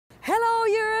Hello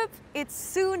Europe! It's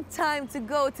soon time to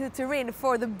go to Turin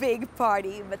for the big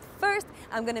party. But first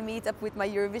I'm gonna meet up with my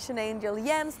Eurovision angel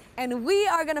Jens and we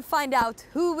are gonna find out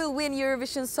who will win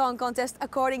Eurovision Song Contest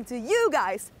according to you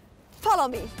guys. Follow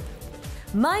me!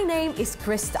 My name is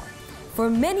Krista. For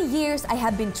many years I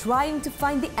have been trying to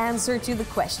find the answer to the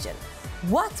question: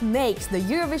 what makes the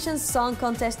Eurovision Song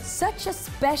Contest such a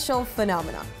special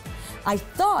phenomenon? I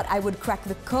thought I would crack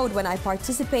the code when I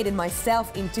participated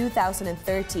myself in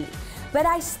 2013, but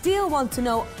I still want to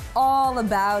know all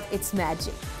about its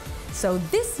magic. So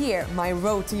this year, my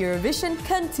road to Eurovision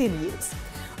continues.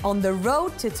 On the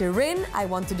road to Turin, I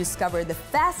want to discover the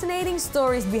fascinating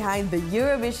stories behind the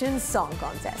Eurovision Song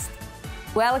Contest.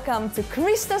 Welcome to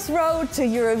Krista's Road to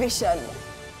Eurovision.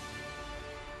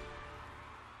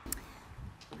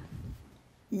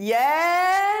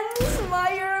 Jens, my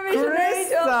Eurovision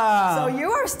angel. So you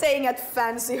are staying at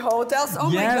fancy hotels. Oh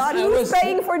yes, my God, who's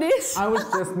paying for this? I was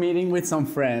just meeting with some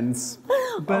friends.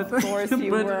 But, of course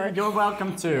you were. You're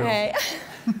welcome too. Hey.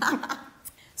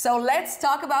 So let's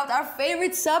talk about our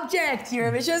favorite subject,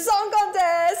 Eurovision Song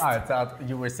Contest. I thought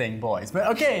you were saying boys, but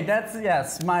okay, that's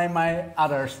yes, my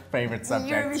other favorite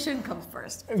subject. Eurovision comes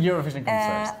first. Eurovision comes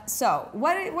first. So,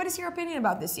 what is your opinion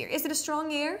about this year? Is it a strong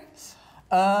year?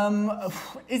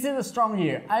 Is it a strong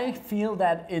year? I feel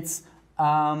that it's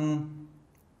a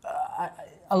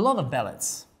lot of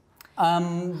ballads.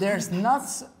 There's not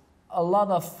a lot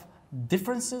of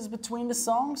differences between the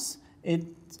songs. It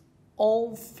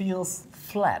all feels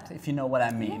flat, if you know what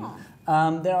I mean.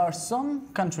 Yeah. There are some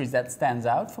countries that stands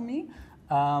out for me.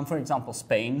 For example,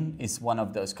 Spain is one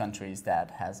of those countries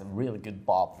that has a really good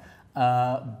bop.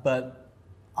 But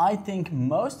I think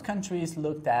most countries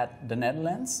looked at the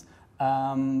Netherlands.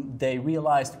 They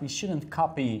realized we shouldn't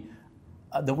copy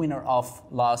the winner of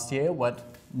last year,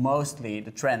 what mostly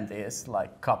the trend is,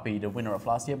 like copy the winner of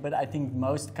last year. But I think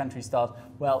most countries thought,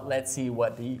 well, let's see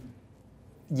what the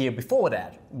year before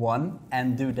that won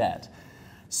and do that.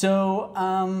 So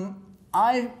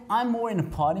I'm more in a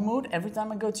party mood every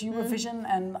time I go to Eurovision,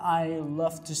 and I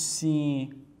love to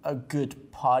see a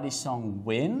good party song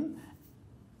win,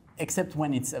 except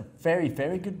when it's a very,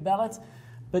 very good ballad.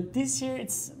 But this year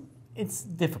it's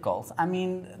difficult. I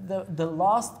mean, the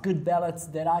last good ballads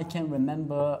that I can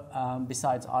remember,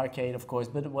 besides Arcade, of course,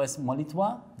 but it was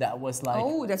Molitwa. That was like...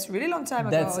 Oh, that's a really long time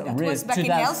ago. That was back in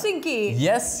Helsinki.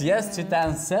 Yes,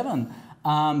 2007.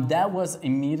 That was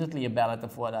immediately a ballad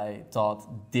of what I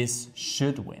thought this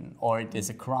should win, or it is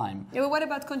a crime. Yeah, well, what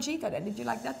about Conchita then? Did you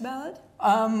like that ballad?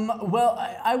 Well,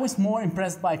 I was more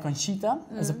impressed by Conchita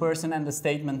as a person and the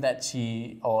statement that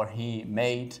she or he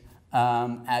made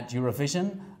at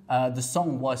Eurovision. The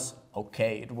song was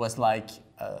okay. It was like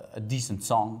a decent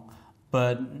song,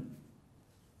 but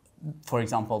for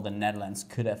example, the Netherlands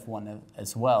could have won it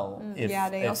as well.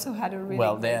 They also had a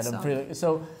really great song.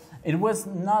 So it was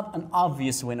not an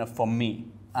obvious winner for me,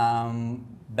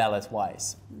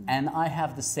 ballad-wise. And I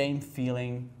have the same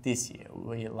feeling this year.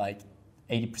 We like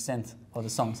 80% of the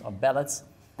songs are ballads.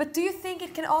 But do you think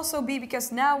it can also be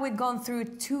because now we've gone through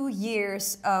 2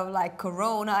 years of like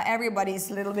Corona, everybody's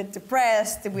a little bit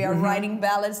depressed, we are writing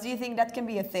ballads. Do you think that can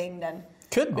be a thing then?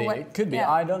 Could be.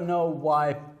 Yeah. I don't know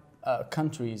why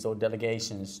countries or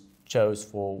delegations chose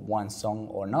for one song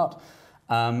or not.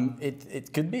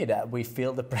 It could be that we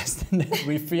feel depressed and that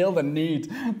we feel the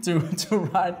need to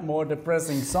write more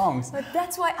depressing songs. But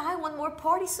that's why I want more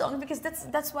party songs, because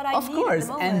that's what I need at the moment. Of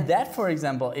course, and that, for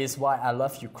example, is why I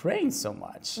love Ukraine so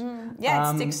much.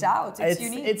 Yeah, it sticks out. It's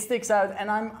unique. It sticks out,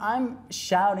 and I'm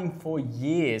shouting for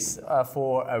years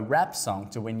for a rap song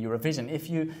to win Eurovision. If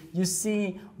you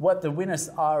see what the winners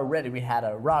are already, we had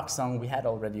a rock song, we had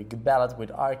already a good ballad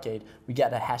with Arcade, we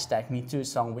got a #MeToo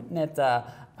song with Netta.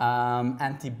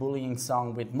 Anti-bullying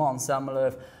song with Måns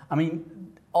Zelmerlöw. I mean,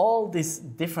 all these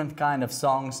different kind of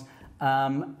songs,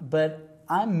 but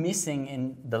I'm missing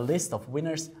in the list of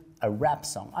winners a rap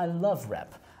song. I love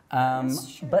rap,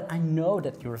 but I know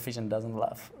that Eurovision doesn't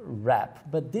love rap.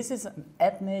 But this is an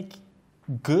ethnic,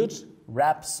 good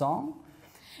rap song.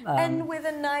 And with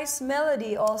a nice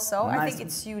melody also. I think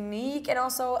it's unique, and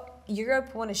also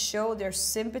Europe want to show their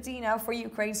sympathy now for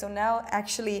Ukraine, so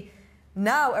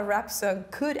now a rap song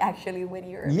could actually win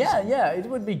Eurovision. Yeah, it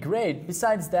would be great.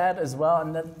 Besides that as well,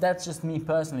 and that's just me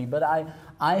personally, but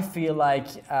I feel like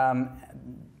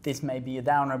this may be a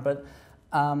downer, but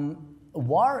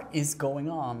war is going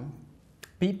on.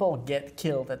 People get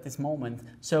killed at this moment.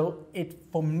 So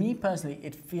for me personally,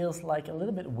 it feels like a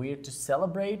little bit weird to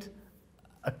celebrate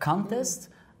a contest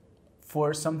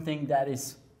for something that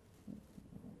is,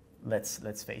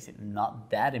 let's face it, not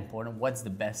that important. What's the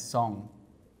best song?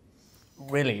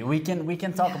 really. We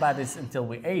can talk about this until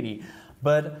we're 80,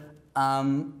 but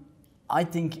I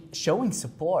think showing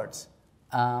support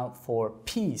for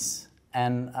peace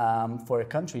and for a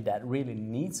country that really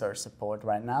needs our support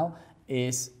right now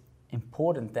is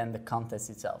important than the contest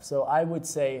itself. So I would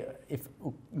say if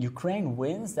Ukraine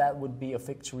wins, that would be a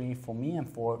victory for me and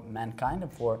for mankind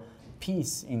and for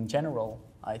peace in general,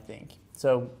 I think.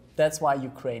 So that's why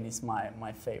Ukraine is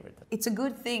my favorite. It's a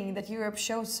good thing that Europe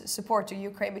shows support to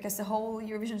Ukraine, because the whole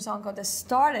Eurovision Song Contest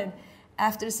started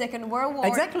after the Second World War.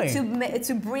 Exactly.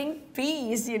 To bring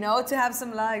peace, you know, to have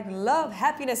some like love,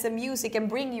 happiness and music and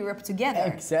bring Europe together.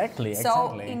 Exactly,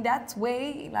 So in that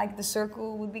way, like the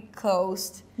circle would be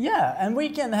closed. Yeah, and we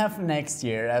can have next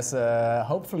year as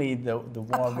hopefully the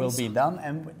war will be done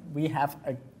and we have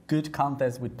a good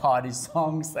contest with party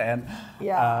songs and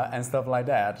stuff like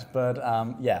that. But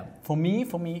yeah, for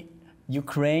me,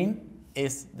 Ukraine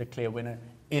is the clear winner,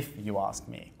 if you ask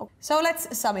me. So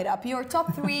let's sum it up. Your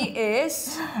top three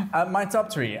is? My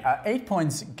top three. 8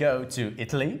 points go to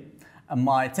Italy.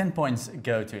 My 10 points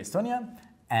go to Estonia,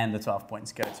 and the 12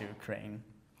 points go to Ukraine.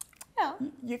 Yeah.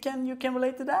 You can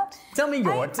relate to that? Tell me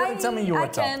your top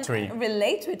three. I can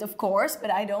relate to it, of course, but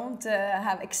I don't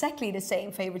have exactly the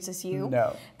same favorites as you.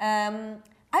 No.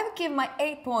 I would give my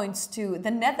 8 points to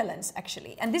the Netherlands,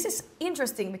 actually. And this is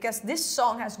interesting because this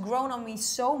song has grown on me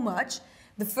so much.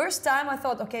 The first time I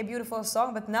thought, okay, beautiful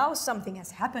song, but now something has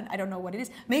happened. I don't know what it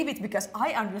is. Maybe it's because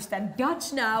I understand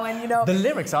Dutch now, and you know. The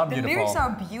lyrics are beautiful. The lyrics are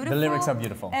beautiful. The lyrics are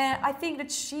beautiful. I think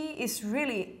that she is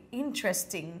really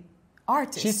interesting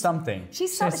artist. She's something. She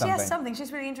has something.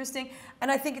 She's really interesting,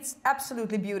 and I think it's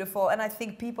absolutely beautiful. And I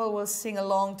think people will sing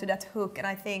along to that hook. And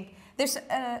I think there's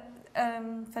a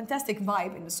fantastic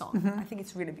vibe in the song. I think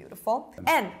it's really beautiful.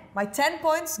 And my 10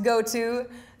 points go to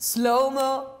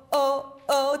Slow-Mo.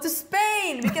 Oh, to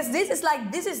Spain, because this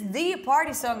is the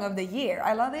party song of the year.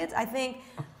 I love it. I think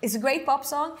it's a great pop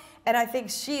song, and I think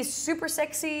she's super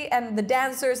sexy, and the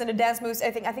dancers and the dance moves.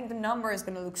 I think the number is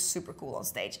gonna look super cool on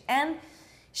stage. And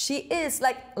she is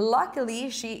like, luckily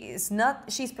she's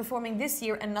performing this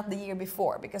year and not the year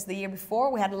before, because the year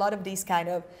before we had a lot of these kind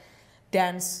of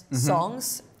dance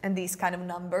songs and these kind of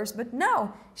numbers, but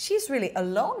now she's really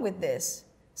alone with this,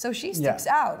 so she sticks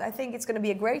out. I think it's gonna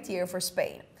be a great year for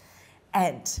Spain.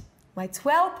 And my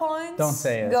 12 points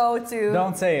go to...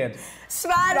 Don't say it.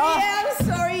 Sverige. I'm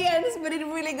sorry, Jens, but it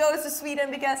really goes to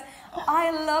Sweden because I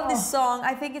love this song.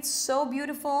 I think it's so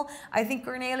beautiful. I think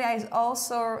Cornelia is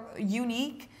also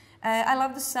unique. I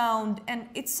love the sound, and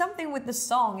it's something with the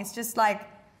song. It's just like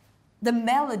the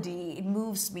melody, it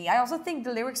moves me. I also think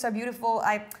the lyrics are beautiful.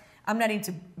 I'm not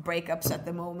into breakups at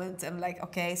the moment. I'm like,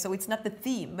 okay, so it's not the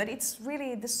theme, but it's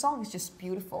really, the song is just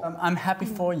beautiful. I'm happy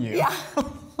for you. Yeah.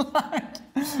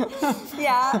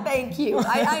 Yeah, thank you.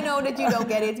 I know that you don't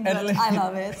get it, but I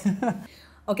love it.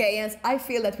 Okay, Jens, I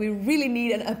feel that we really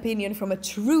need an opinion from a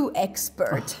true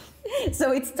expert.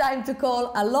 So it's time to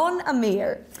call Alon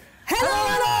Amir. Hello,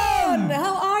 Alon!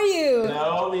 How are you?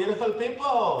 Hello, beautiful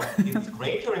people. It's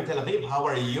great here in Tel Aviv. How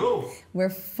are you? We're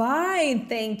fine,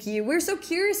 thank you. We're so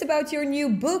curious about your new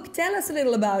book. Tell us a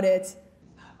little about it.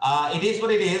 It is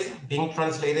what it is, being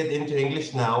translated into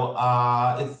English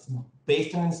now. It's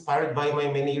based and inspired by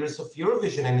my many years of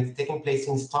Eurovision, and it's taking place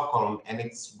in Stockholm. And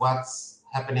it's what's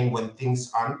happening when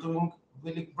things aren't doing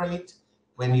really great,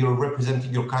 when you're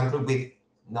representing your country with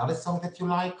not a song that you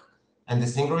like, and the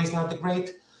singer is not that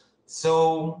great.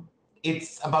 So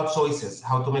it's about choices,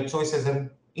 how to make choices, and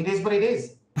it is what it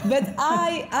is. But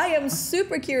I am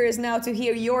super curious now to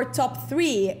hear your top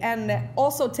three, and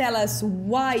also tell us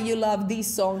why you love these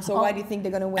songs, or why do you think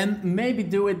they're gonna win. And maybe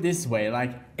do it this way,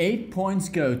 like 8 points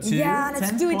go to, yeah, let's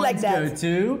 10 do it points like that. go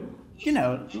to, you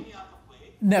know.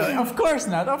 No, of course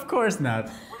not, of course not.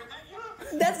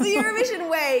 That's the Eurovision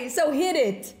way, so hit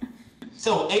it.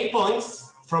 So 8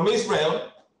 points from Israel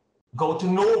go to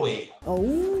Norway.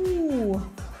 Oh.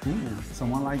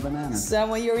 Someone like bananas.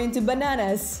 Someone you're into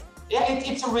bananas. Yeah,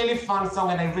 it's a really fun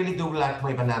song, and I really do like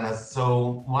my bananas,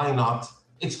 so why not?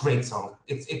 It's a great song.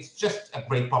 It's just a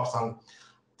great pop song.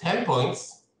 10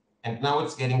 points, and now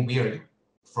it's getting weird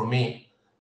for me.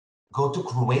 Go to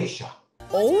Croatia.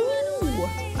 Oh,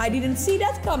 I didn't see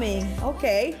that coming.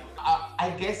 Okay. I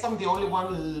guess I'm the only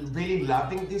one really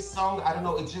loving this song. I don't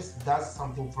know, it just does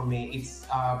something for me. It's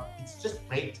just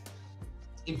great.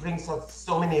 It brings out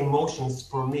so many emotions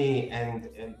for me, and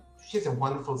she's a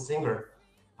wonderful singer.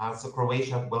 So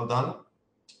Croatia, well done.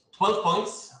 12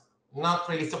 points, not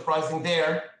really surprising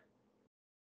there.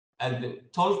 And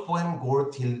 12 points go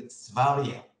till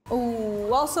Sverige.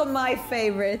 Oh, also my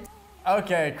favorite.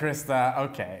 Okay, Krista,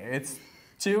 okay.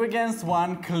 2 against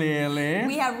 1, clearly.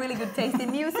 We have really good taste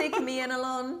in music, me and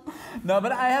Alon. No,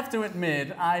 but I have to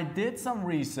admit, I did some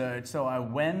research, so I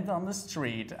went on the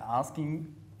street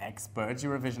asking experts,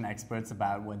 Eurovision experts,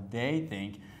 about what they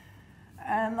think.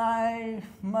 And I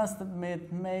must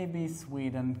admit, maybe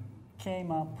Sweden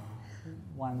came up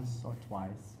once or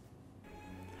twice.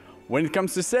 When it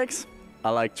comes to sex, I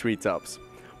like 3 tops.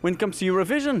 When it comes to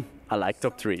Eurovision, I like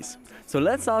top 3s. So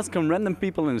let's ask some random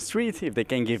people in the street if they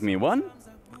can give me one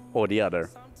or the other.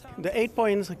 The 8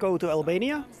 points go to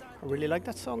Albania. I really like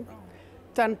that song.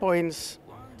 10 points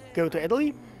go to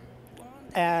Italy.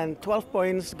 And 12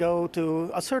 points go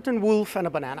to A Certain Wolf and a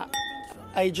Banana.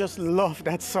 I just love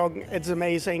that song. It's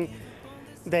amazing.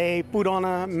 They put on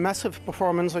a massive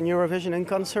performance on Eurovision in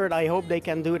concert. I hope they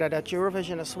can do that at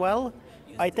Eurovision as well.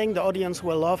 I think the audience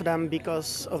will love them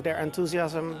because of their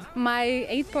enthusiasm. My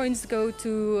 8 points go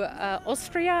to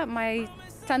Austria, my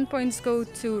 10 points go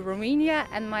to Romania,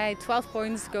 and my 12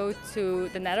 points go to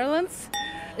the Netherlands.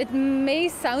 It may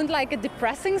sound like a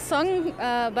depressing song,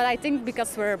 but I think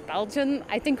because we're Belgian,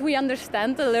 I think we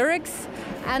understand the lyrics.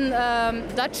 And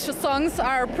Dutch songs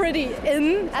are pretty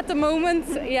in at the moment.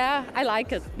 Yeah, I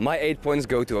like it. My 8 points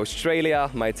go to Australia,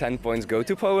 my 10 points go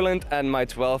to Poland, and my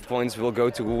 12 points will go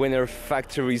to Winner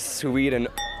Factory Sweden.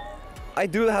 I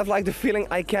do have like the feeling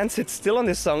I can't sit still on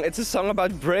this song. It's a song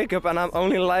about breakup and I'm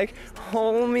only like,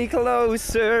 hold me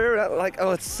closer. Like,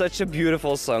 oh, it's such a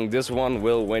beautiful song. This one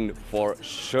will win for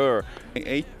sure.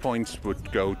 8 points would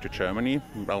go to Germany.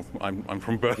 Well, I'm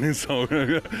from Berlin, so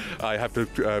I have to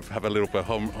have a little bit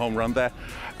home run there.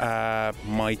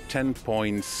 My 10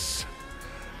 points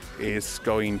is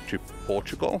going to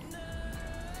Portugal.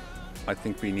 I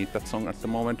think we need that song at the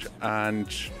moment.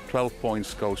 And 12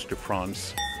 points goes to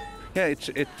France. Yeah,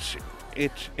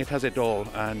 it has it all,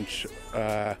 and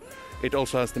it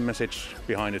also has the message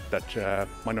behind it that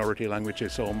minority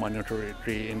languages or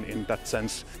minority in that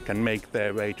sense can make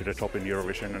their way to the top in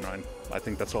Eurovision, and I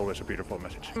think that's always a beautiful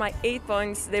message. My 8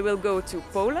 points, they will go to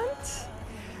Poland.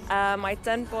 My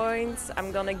 10 points,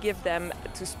 I'm gonna give them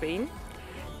to Spain.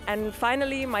 And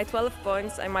finally, my 12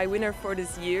 points and my winner for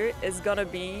this year is gonna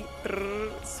be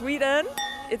Sweden.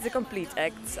 It's a complete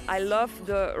act. I love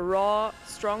the raw,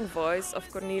 strong voice of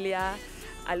Cornelia.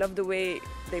 I love the way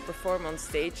they perform on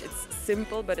stage. It's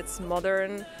simple, but it's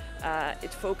modern.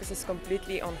 It focuses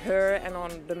completely on her and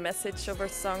on the message of her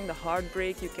song, the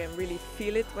heartbreak. You can really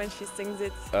feel it when she sings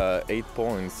it. 8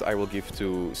 points I will give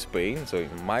to Spain, so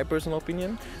in my personal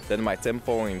opinion. Then my 10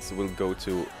 points will go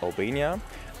to Albania.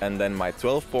 And then my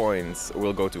 12 points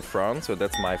will go to France, so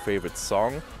that's my favorite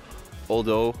song.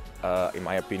 Although, in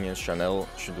my opinion, Chanel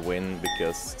should win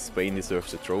because Spain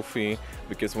deserves a trophy.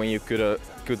 Because when you could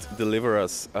deliver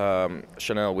us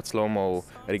Chanel with Slow-Mo,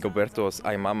 Rigoberto's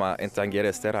Ay Mama and Tangiera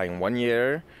Estera in 1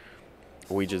 year,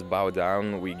 we just bow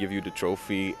down, we give you the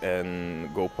trophy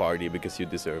and go party because you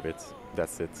deserve it.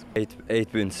 That's it.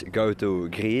 8 points go to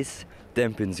Greece,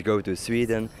 10 points go to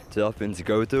Sweden, 12 points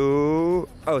go to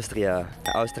Austria.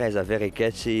 Austria is a very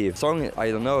catchy song,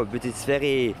 I don't know, but it's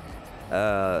very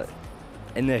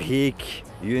energetic,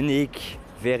 unique,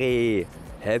 very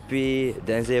happy,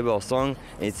 danceable song.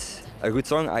 It's a good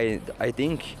song, I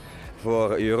think,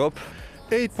 for Europe.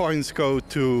 8 points go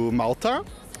to Malta,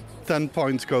 10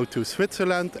 points go to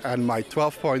Switzerland, and my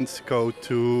 12 points go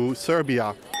to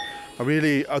Serbia. I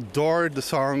really adore the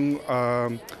song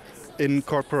in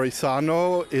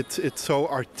Corporisano. It's so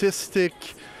artistic.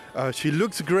 She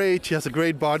looks great, she has a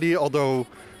great body, although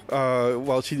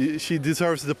well, she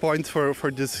deserves the points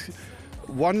for this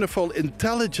wonderful,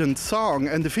 intelligent song,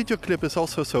 and the video clip is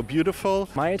also so beautiful.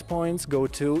 My 8 points go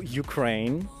to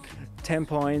Ukraine, 10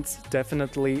 points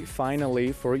definitely,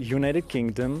 finally, for United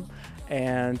Kingdom,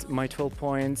 and my 12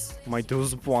 points, my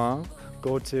 12 points,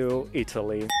 go to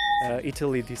Italy.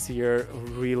 Italy this year,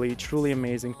 really, truly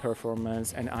amazing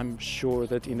performance, and I'm sure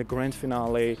that in the grand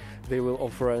finale they will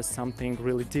offer us something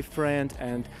really different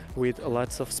and with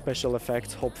lots of special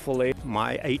effects, hopefully.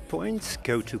 My 8 points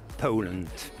go to Poland.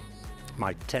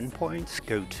 My 10 points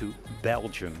go to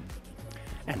Belgium.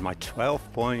 And my 12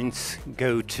 points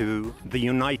go to the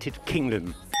United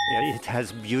Kingdom. It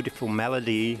has beautiful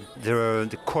melody,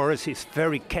 the chorus is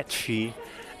very catchy,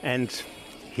 and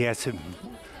he has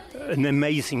an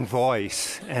amazing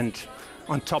voice, and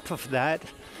on top of that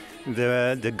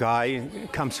the guy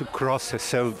comes across as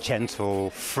so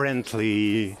gentle,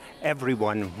 friendly.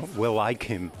 Everyone will like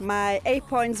him. My 8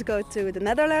 points go to the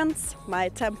Netherlands, my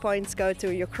 10 points go to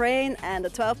Ukraine, and the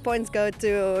 12 points go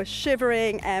to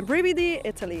Shivering and Brividi,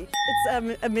 Italy. It's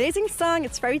an amazing song,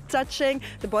 it's very touching,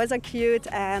 the boys are cute,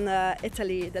 and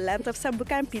Italy, the land of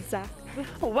sambuca and pizza.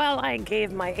 Well, I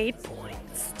gave my 8 points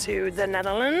points to the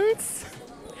Netherlands.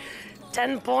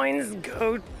 10 points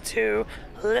go to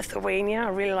Lithuania. I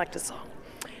really like the song.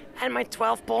 And my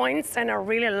 12 points, and I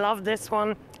really love this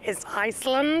one, is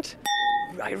Iceland.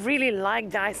 I really like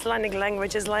the Icelandic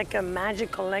language. It's like a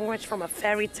magical language from a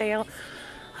fairy tale.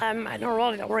 I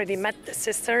already met the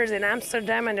sisters in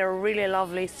Amsterdam, and they're really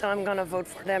lovely. So I'm gonna vote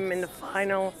for them in the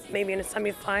final, maybe in the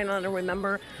semi-final, I don't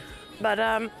remember. But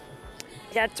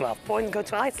yeah, 12 points go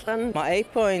to Iceland. My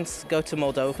 8 points go to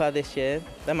Moldova this year.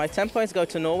 Then my 10 points go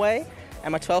to Norway,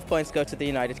 and my 12 points go to the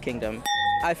United Kingdom.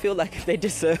 I feel like they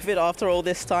deserve it after all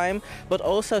this time, but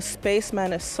also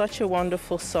Spaceman is such a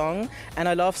wonderful song, and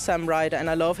I love Sam Ryder, and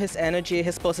I love his energy,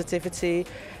 his positivity,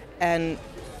 and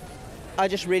I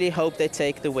just really hope they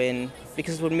take the win,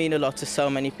 because it would mean a lot to so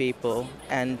many people,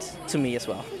 and to me as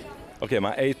well. Okay,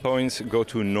 my 8 points go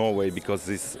to Norway because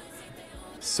it's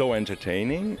so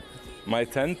entertaining. My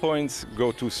 10 points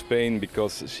go to Spain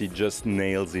because she just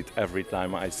nails it every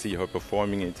time I see her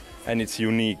performing it, and it's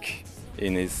unique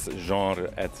in his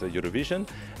genre at Eurovision.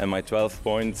 And my 12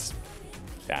 points,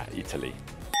 yeah, Italy.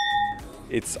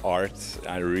 It's art.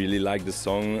 I really like the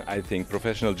song. I think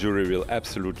professional jury will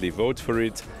absolutely vote for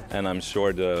it, and I'm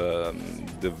sure the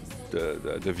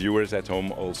viewers at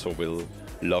home also will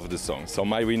love the song. So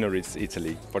my winner is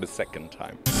Italy for the second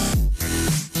time.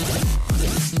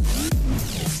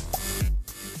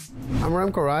 I'm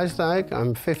Remco Rijsdijk.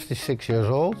 I'm 56 years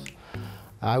old.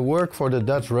 I work for the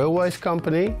Dutch Railways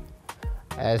Company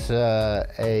as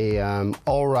a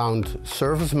all-round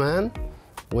serviceman,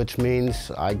 which means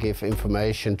I give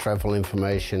information, travel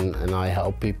information, and I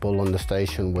help people on the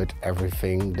station with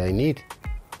everything they need.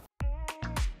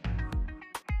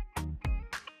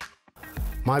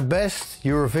 My best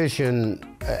Eurovision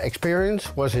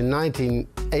experience was in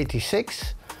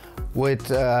 1986 with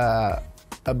a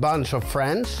bunch of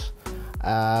friends.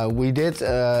 We did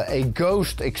a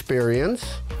ghost experience.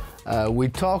 We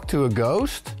talked to a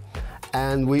ghost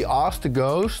and we asked the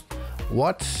ghost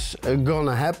what's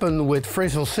gonna happen with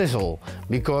Frizzle Sizzle,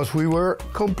 because we were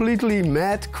completely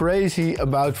mad crazy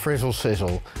about Frizzle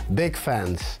Sizzle, big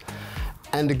fans.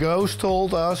 And the ghost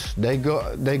told us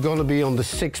they're gonna be on the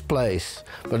 6th place.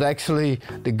 But actually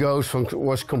the ghost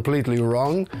was completely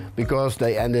wrong, because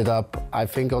they ended up, I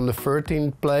think, on the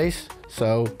 13th place.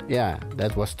 So yeah,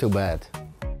 that was too bad.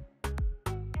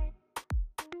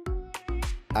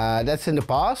 That's in the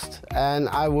past, and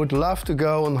I would love to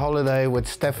go on holiday with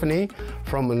Stephanie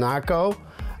from Monaco.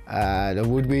 That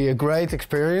would be a great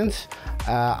experience.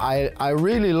 I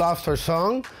really loved her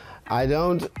song. I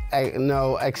don't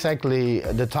know exactly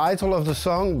the title of the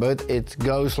song, but it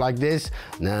goes like this: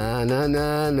 na na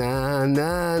na na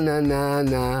na na na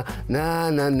na na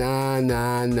na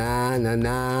na na na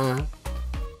na.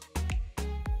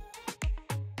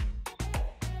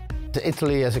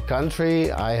 Italy as a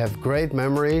country, I have great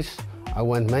memories. I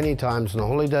went many times on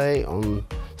holiday, on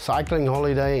cycling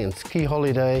holiday and ski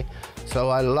holiday. So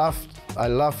I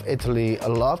love Italy a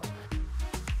lot.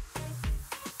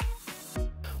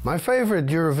 My favorite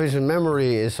Eurovision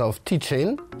memory is of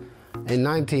Turin in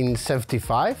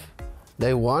 1975.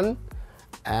 They won,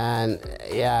 and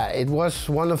yeah, it was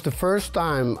one of the first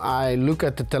time I look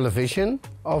at the television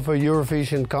of a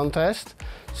Eurovision contest.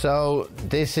 So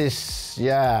this is,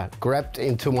 yeah, grabbed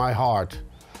into my heart.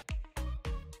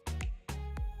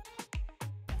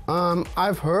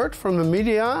 I've heard from the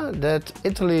media that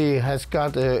Italy has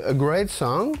got a great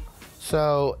song,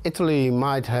 so Italy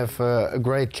might have a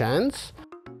great chance.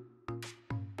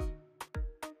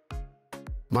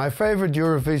 My favorite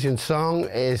Eurovision song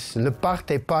is Ne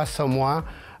partez pas sans moi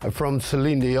from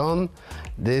Celine Dion.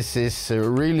 This is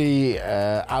really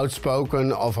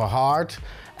outspoken of her heart,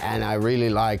 and I really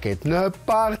like it. Ne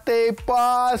partez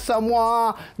pas sans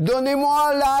moi,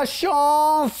 donnez-moi la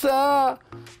chance.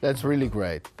 That's really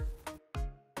great.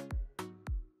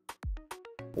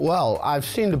 Well, I've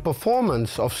seen the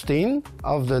performance of Steen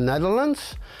of the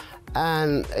Netherlands,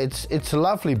 and it's a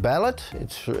lovely ballad.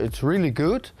 It's really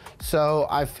good. So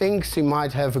I think she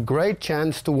might have a great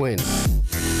chance to win.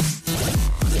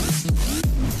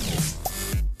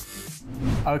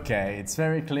 Okay, it's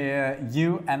very clear.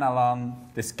 You and Alan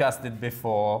discussed it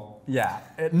before. Yeah,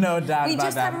 no doubt about that. We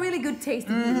just have really good taste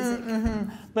in music.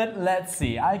 But let's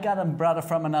see. I got a brother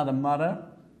from another mother,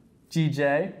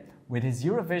 GJ, with his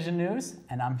Eurovision news,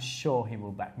 and I'm sure he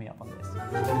will back me up on this.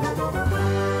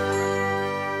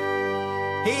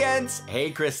 Hey Jens!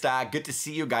 Hey Krista! Good to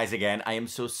see you guys again. I am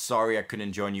so sorry I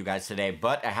couldn't join you guys today,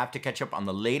 but I have to catch up on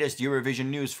the latest Eurovision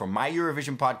news for my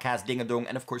Eurovision podcast, Ding a Dong,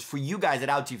 and of course for you guys at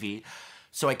OUTtv.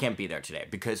 So I can't be there today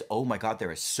because, oh my God,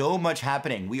 there is so much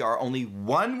happening. We are only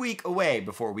 1 week away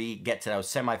before we get to those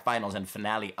semifinals and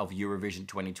finale of Eurovision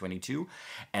 2022.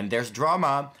 And there's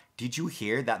drama. Did you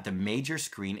hear that the major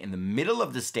screen in the middle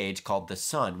of the stage, called the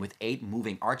Sun, with 8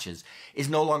 moving arches, is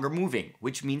no longer moving,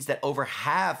 which means that over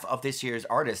half of this year's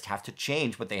artists have to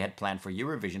change what they had planned for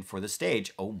Eurovision for the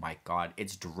stage. Oh my God,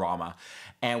 it's drama.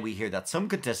 And we hear that some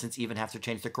contestants even have to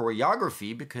change their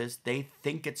choreography because they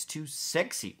think it's too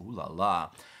sexy. Ooh la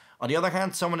la. On the other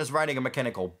hand, someone is riding a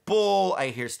mechanical bull. I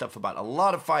hear stuff about a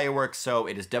lot of fireworks, so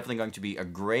it is definitely going to be a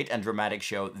great and dramatic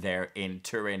show there in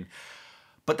Turin.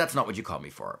 But that's not what you called me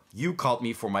for. You called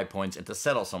me for my points and to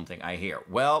settle something, I hear.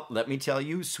 Well, let me tell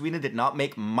you, Sweden did not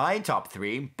make my top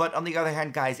 3. But on the other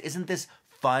hand, guys, isn't this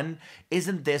fun?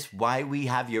 Isn't this why we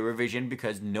have Eurovision?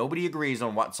 Because nobody agrees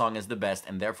on what song is the best,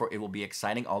 and therefore it will be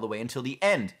exciting all the way until the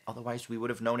end. Otherwise, we would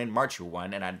have known in March who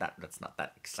won, and that's not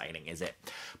that exciting, is it?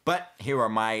 But here are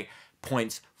my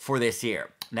points for this year.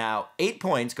 Now, 8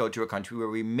 points go to a country where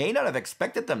we may not have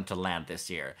expected them to land this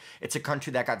year. It's a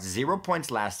country that got 0 points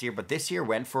last year, but this year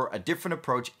went for a different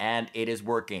approach, and it is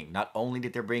working. Not only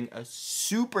did they bring a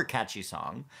super catchy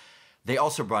song, they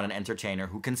also brought an entertainer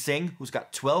who can sing, who's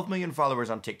got 12 million followers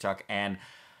on TikTok, and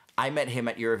I met him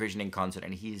at Eurovision in concert,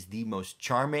 and he is the most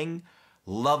charming,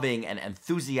 loving, and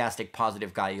enthusiastic,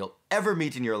 positive guy you'll ever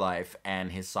meet in your life,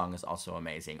 and his song is also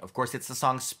amazing. Of course, it's the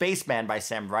song Spaceman by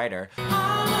Sam Ryder.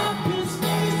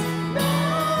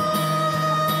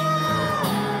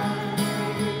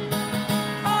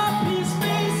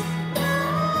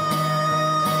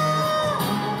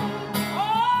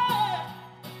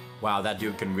 Wow, that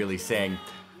dude can really sing.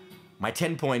 My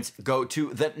 10 points go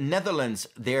to the Netherlands.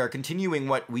 They're continuing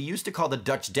what we used to call the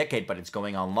Dutch decade, but it's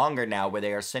going on longer now, where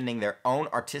they are sending their own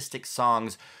artistic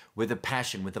songs with a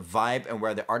passion, with a vibe, and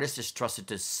where the artist is trusted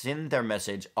to send their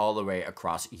message all the way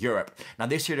across Europe. Now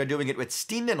this year they're doing it with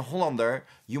Stien den Hollander.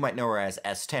 You might know her as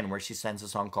S10, where she sends a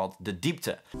song called De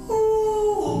Diepte.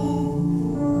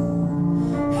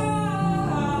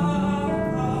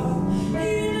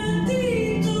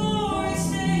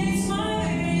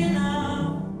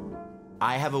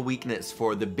 I have a weakness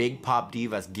for the big pop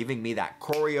divas giving me that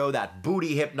choreo, that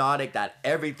booty hypnotic, that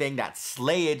everything, that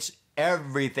slayage,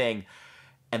 everything.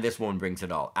 And this woman brings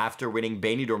it all. After winning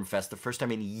Benidorm Fest, the first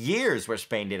time in years where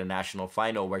Spain did a national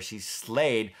final where she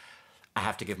slayed, I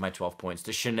have to give my 12 points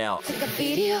to Chanel. Take a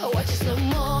video, watch it slow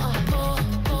more.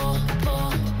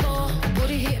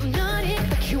 Booty hypnotic,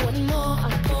 like you want more.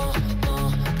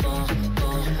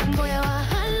 Voy a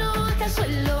bajarlo hasta el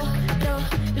suelo.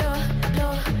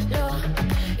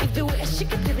 If the way she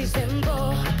can do this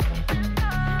tempo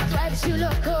drives you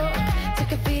loco.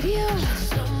 Take a video,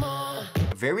 slow more.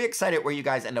 Very excited where you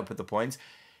guys end up with the points.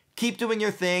 Keep doing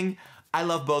your thing. I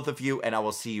love both of you, and I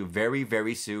will see you very,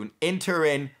 very soon in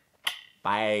Turin.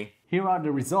 Bye. Here are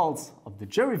the results of the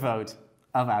jury vote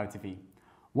of OUTtv.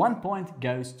 1 point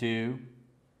goes to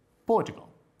Portugal.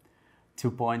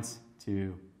 2 points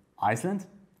to Iceland.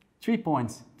 3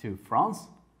 points to France.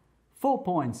 4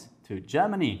 points to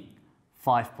Germany.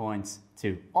 5 points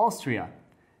to Austria.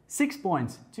 6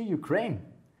 points to Ukraine.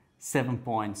 7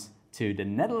 points to the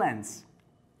Netherlands.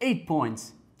 8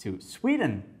 points to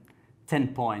Sweden.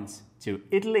 10 points to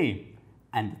Italy.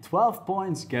 And 12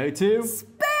 points go to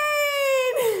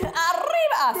Spain!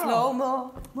 Arriba! Slow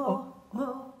mo.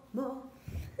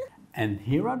 And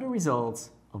here are the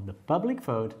results of the public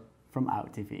vote from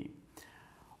OUTtv.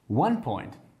 1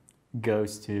 point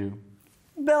goes to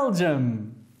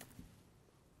Belgium.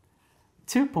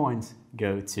 2 points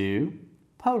go to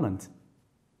Poland.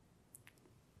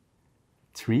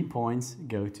 3 points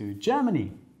go to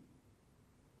Germany.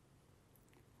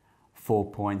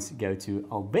 4 points go to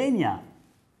Albania.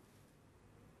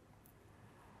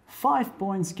 5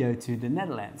 points go to the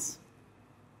Netherlands.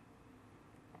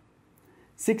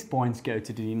 6 points go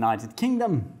to the United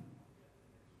Kingdom.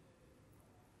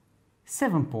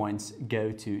 7 points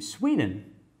go to Sweden.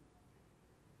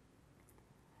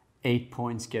 8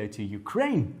 points go to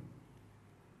Ukraine.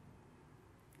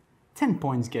 10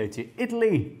 points go to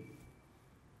Italy.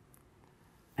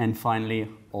 And finally,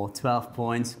 all 12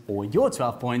 points, or your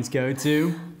 12 points, go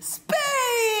to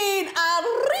Spain!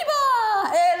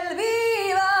 Arriba! El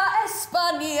Viva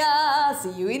España!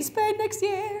 See you in Spain next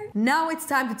year. Now it's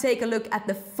time to take a look at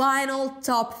the final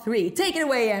top 3. Take it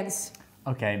away, Jens.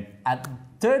 Okay, at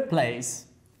third place,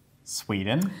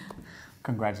 Sweden.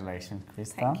 Congratulations,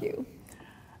 Krista. Thank you.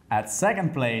 At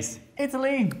second place,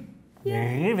 Italy.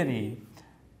 Rivedi.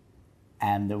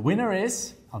 And the winner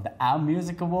is of the Our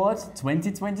Music Award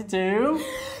 2022...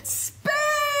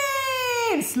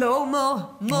 Spain! Slow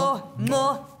mo.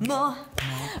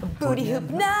 Booty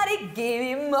hypnotic, give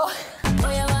me more.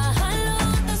 Voy a bajarlo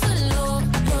hasta solo,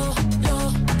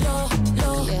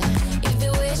 lo. If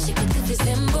the way she get to this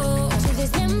dembow,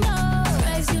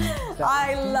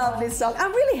 I love this song.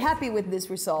 I'm really happy with this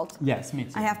result. Yes, me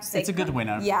too. I have to say. It's a good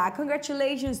winner. Yeah,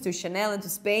 congratulations to Chanel and to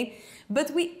Spain. But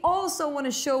we also want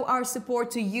to show our support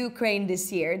to Ukraine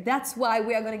this year. That's why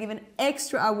we are going to give an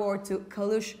extra award to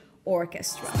Kalush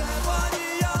Orchestra.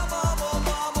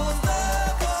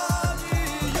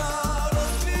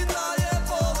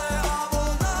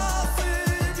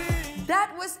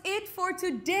 That was it for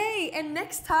today, and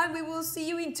next time we will see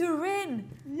you in Turin.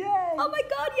 Yay! Oh my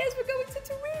God, yes, we're going to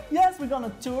Turin. Yes, we're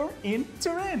gonna tour in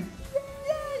Turin.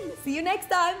 Yay! See you next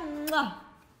time. Mwah.